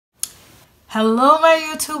Hello my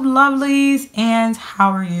YouTube lovelies, and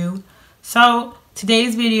how are you? So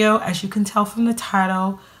today's video, as you can tell from the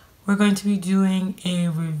title, we're going to be doing a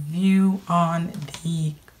review on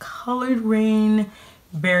the Colored Raine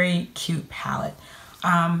Very Cute palette.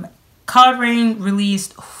 Colored Raine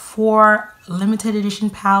released 4 limited edition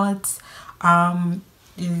palettes,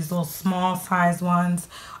 these little small size ones.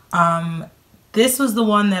 This was the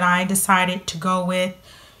one that I decided to go with,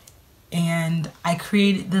 and I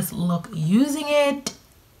created this look using it.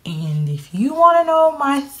 And if you want to know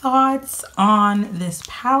my thoughts on this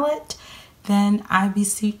palette, then I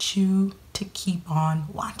beseech you to keep on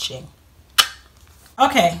watching.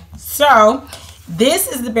 Okay, so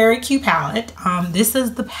this is the Very Cute palette. This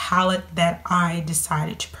is the palette that I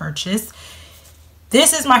decided to purchase.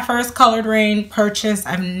 This is my first Colored Raine purchase.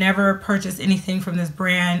 I've never purchased anything from this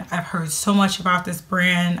brand. I've heard so much about this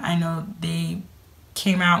brand. I know they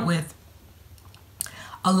came out with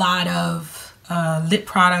a lot of lip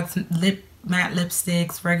products, matte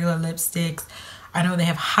lipsticks, regular lipsticks. I know they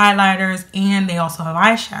have highlighters and they also have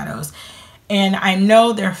eyeshadows. And I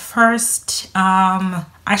know their first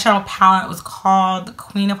eyeshadow palette was called the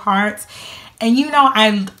Queen of Hearts. And you know,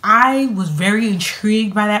 I was very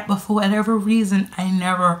intrigued by that, but for whatever reason, I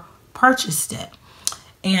never purchased it.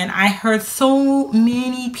 And I heard so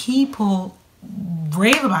many people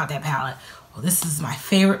rave about that palette. Well, this is my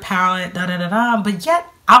favorite palette, da da da da. But yet,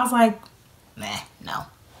 I was like, nah, no.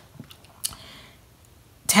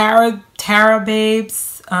 Tara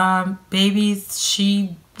Babies,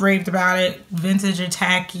 she raved about it. Vintage or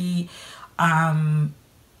Tacky. A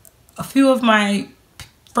few of my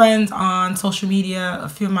friends on social media, a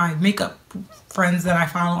few of my makeup friends that I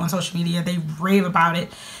follow on social media, they rave about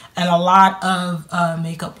it. And a lot of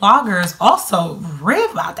makeup bloggers also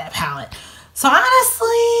rave about that palette. So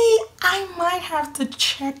honestly, I might have to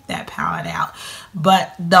check that palette out.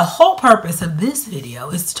 But the whole purpose of this video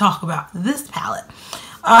is to talk about this palette.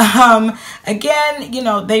 Again, you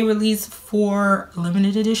know, they released 4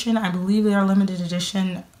 limited edition. I believe they are limited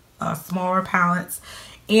edition, smaller palettes.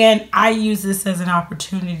 And I use this as an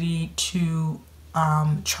opportunity to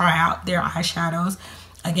try out their eyeshadows.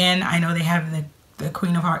 Again, I know they have the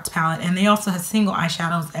Queen of Hearts palette, and they also have single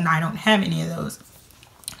eyeshadows, and I don't have any of those.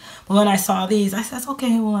 But when I saw these, I said,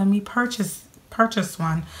 okay, well, let me purchase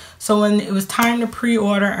one. So when it was time to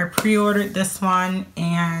pre-order, I pre-ordered this one.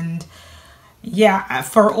 And yeah,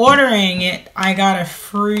 for ordering it, I got a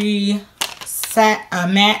free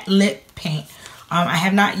matte lip paint. I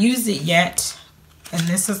have not used it yet. And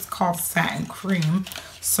this is called Satin Cream.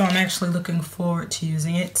 So I'm actually looking forward to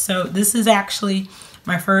using it. So this is actually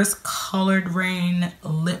my first Colored Raine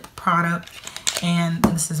lip product. And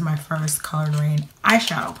this is my first Colored Raine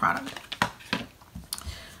eyeshadow product.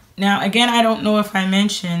 Now, again, I don't know if I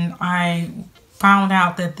mentioned, I found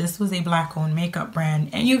out that this was a Black-owned makeup brand.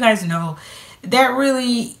 And you guys know that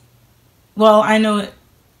really, well, I know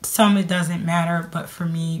some it doesn't matter. But for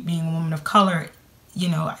me, being a woman of color, you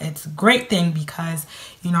know, it's a great thing because,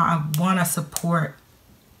 you know, I want to support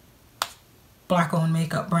Black-owned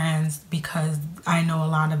makeup brands because I know a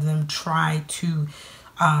lot of them try to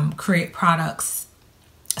create products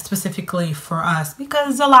specifically for us,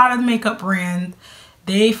 because a lot of makeup brands,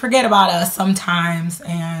 they forget about us sometimes.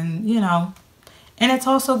 And you know, and it's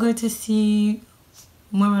also good to see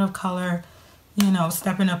women of color, you know,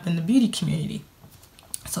 stepping up in the beauty community.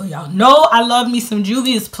 So y'all know I love me some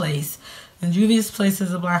Juvia's Place, and Juvia's Place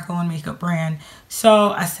is a Black-owned makeup brand.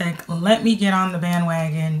 So I said, let me get on the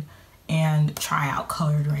bandwagon and try out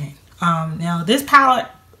Colored Raine. Now this palette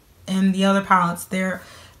and the other palettes, they're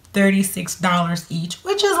 $36 each,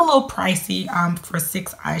 which is a little pricey for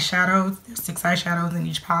 6 eyeshadows. There's 6 eyeshadows in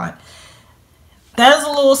each palette. That is a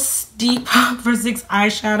little steep for 6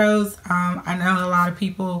 eyeshadows. I know a lot of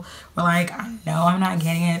people were like, no, I'm not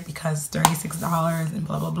getting it because $36 and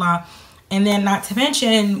blah, blah, blah. And then not to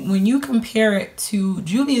mention, when you compare it to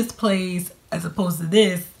Juvia's Place as opposed to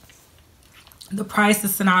this, the price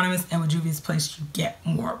is synonymous, and with Juvia's Place you get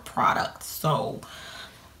more products. So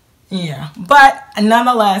yeah, but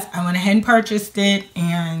nonetheless, I went ahead and purchased it,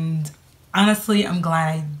 and honestly, I'm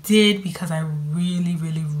glad I did because I really,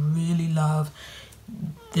 really, really love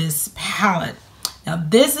this palette. Now,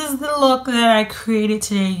 this is the look that I created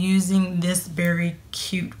today using this Very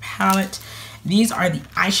Cute palette. These are the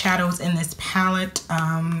eyeshadows in this palette.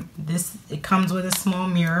 It comes with a small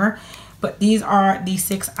mirror, but these are the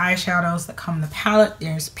 6 eyeshadows that come in the palette.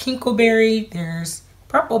 There's Pinkleberry, there's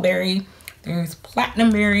Purpleberry, there's Platinum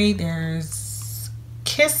Berry, there's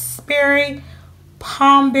Kissberry,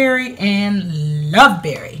 Palmberry, and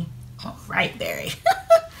Loveberry. All right, berry.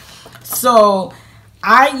 So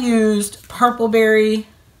I used Purpleberry,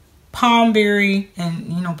 Palm Berry,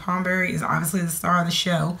 and you know Palm Berry is obviously the star of the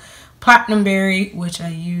show. Platinum Berry, which I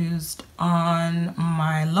used on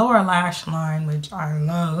my lower lash line, which I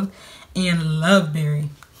love, and Love Berry.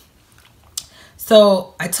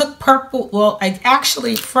 So I took purple. Well, I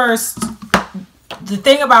actually first, the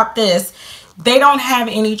thing about this, they don't have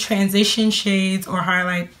any transition shades or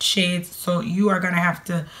highlight shades, so you are going to have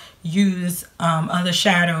to use other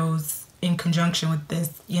shadows in conjunction with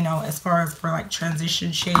this, you know, as far as for like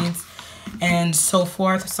transition shades and so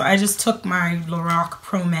forth. So I just took my Lorac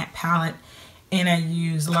Pro Matte palette and I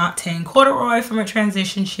used Latte and Corduroy for my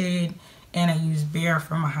transition shade, and I used Bare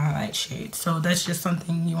for my highlight shade. So that's just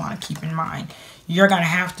something you want to keep in mind. You're going to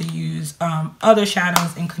have to use other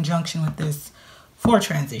shadows in conjunction with this for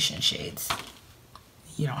transition shades.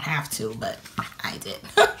 You don't have to, but I did.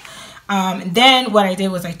 And then what I did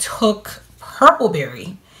was I took Purple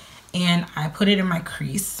Berry and I put it in my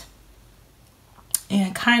crease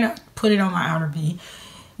and kind of put it on my outer V.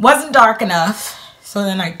 Wasn't dark enough, so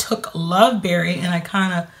then I took Love Berry and I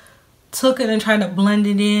kind of took it and tried to blend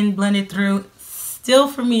it in, blend it through. Still,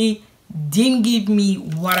 for me, didn't give me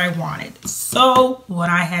what I wanted. So what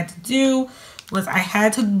I had to do was I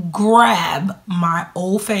had to grab my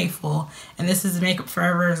Old Faithful, and this is Makeup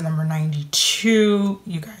Forever's number 92.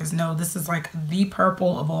 You guys know this is like the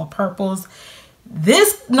purple of all purples.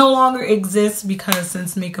 This no longer exists because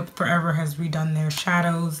since Makeup Forever has redone their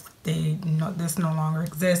shadows, this no longer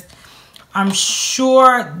exists. I'm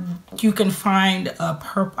sure you can find a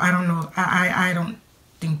purple. I don't know. I don't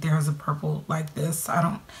think there's a purple like this. I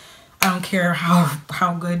don't care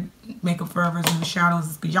how good Makeup Forever's new shadows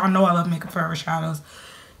is, because y'all know I love Makeup Forever shadows,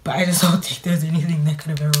 but I just don't think there's anything that could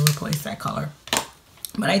have ever replaced that color.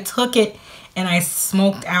 But I took it and I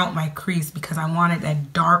smoked out my crease because I wanted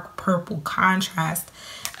that dark purple contrast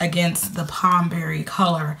against the Palm Berry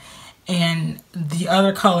color, and the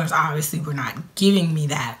other colors obviously were not giving me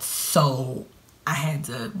that, so I had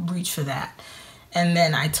to reach for that. And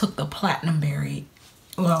then I took the Platinum Berry.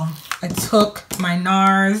 Well, I took my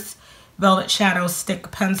NARS Velvet Shadow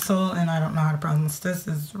Stick Pencil, and I don't know how to pronounce this.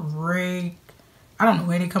 Is Ray. I don't know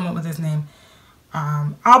where they come up with this name.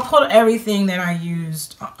 I'll put everything that I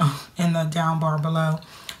used in the down bar below.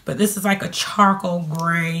 But this is like a charcoal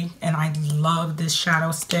gray, and I love this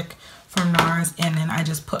shadow stick from NARS. And then I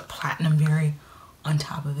just put Platinum Berry on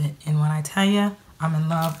top of it. And when I tell you, I'm in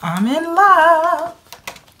love. I'm in love.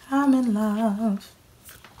 I'm in love.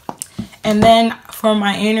 And then for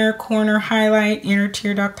my inner corner highlight, inner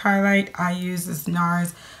tear duct highlight, I use this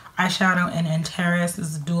NARS eyeshadow in Antares.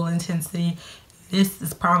 This is dual intensity. This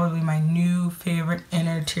is probably my new favorite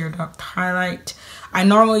inner tear duct highlight. I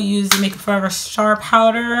normally use the Makeup Forever Star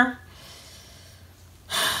Powder.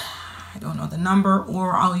 I don't know the number,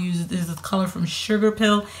 or I'll use this color from Sugar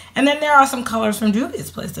Pill. And then there are some colors from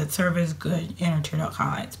Juvia's Place that serve as good inner tear duct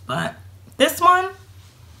highlights. But this one,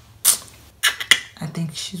 I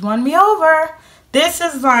think she's won me over. This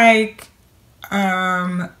is like,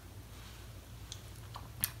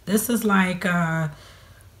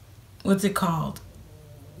 what's it called?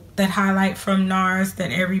 That highlight from NARS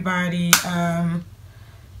that everybody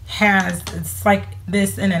has. It's like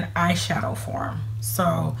this in an eyeshadow form.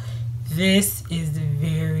 So this is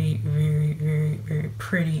very, very, very, very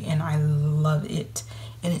pretty, and I love it.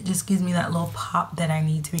 And it just gives me that little pop that I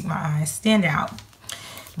need to make my eyes stand out.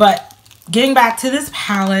 But getting back to this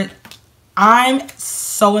palette, I'm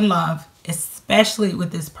so in love, especially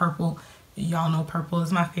with this purple. Y'all know purple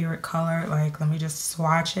is my favorite color. Like, let me just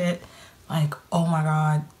swatch it. Like, oh my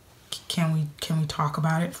God, can we talk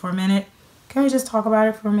about it for a minute? Can we just talk about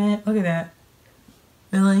it for a minute? Look at that.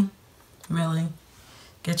 Really? Really?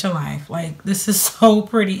 Get your life. Like, this is so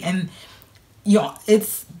pretty. And, y'all,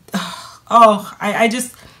 it's, oh,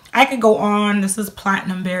 I could go on. This is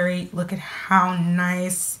Platinum Berry. Look at how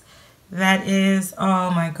nice that is.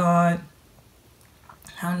 Oh my God.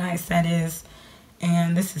 How nice that is.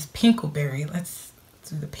 And this is Pinkleberry. Let's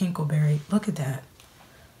do the Pinkleberry. Look at that.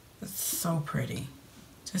 It's so pretty.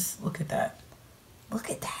 Just look at that.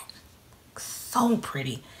 Look at that. So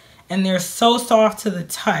pretty. And they're so soft to the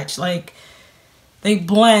touch. Like, they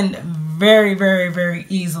blend very, very, very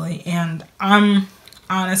easily. And I'm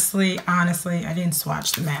honestly, I didn't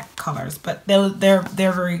swatch the matte colors, but they're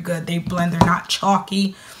very good. They blend. They're not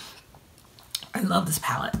chalky. I love this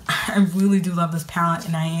palette. I really do love this palette,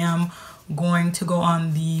 and I am going to go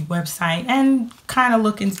on the website and kind of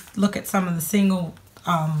look at some of the single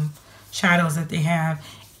shadows that they have,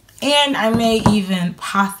 and I may even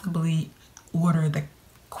possibly order the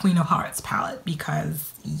Queen of Hearts palette,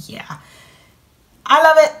 because yeah, I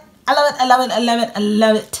love it. I love it. I love it. I love it. I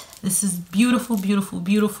love it. This is beautiful, beautiful,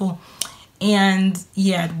 beautiful. And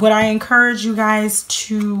yeah, would I encourage you guys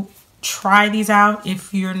to try these out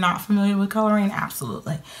if you're not familiar with coloring?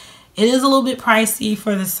 Absolutely. It is a little bit pricey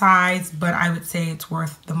for the size, but I would say it's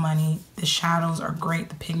worth the money. The shadows are great.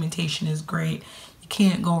 The pigmentation is great. You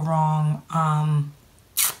can't go wrong.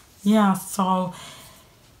 Yeah, so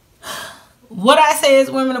what I say is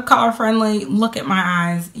women of color friendly. Look at my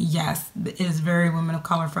eyes. Yes, it is very women of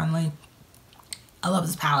color friendly. I love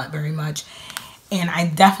this palette very much. And I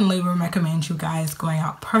definitely would recommend you guys going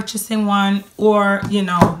out purchasing one, or, you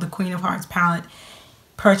know, the Queen of Hearts palette,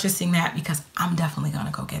 purchasing that, because I'm definitely going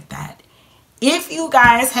to go get that. If you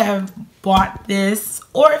guys have bought this,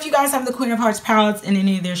 or if you guys have the Queen of Hearts palettes in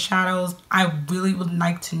any of their shadows, I really would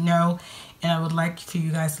like to know. And I would like for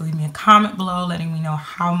you guys to leave me a comment below letting me know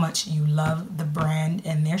how much you love the brand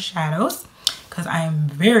and their shadows, because I am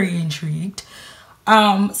very intrigued.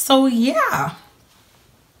 So yeah.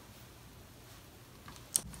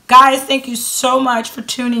 Guys, thank you so much for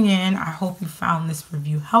tuning in. I hope you found this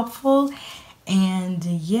review helpful. And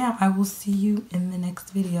yeah, I will see you in the next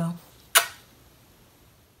video.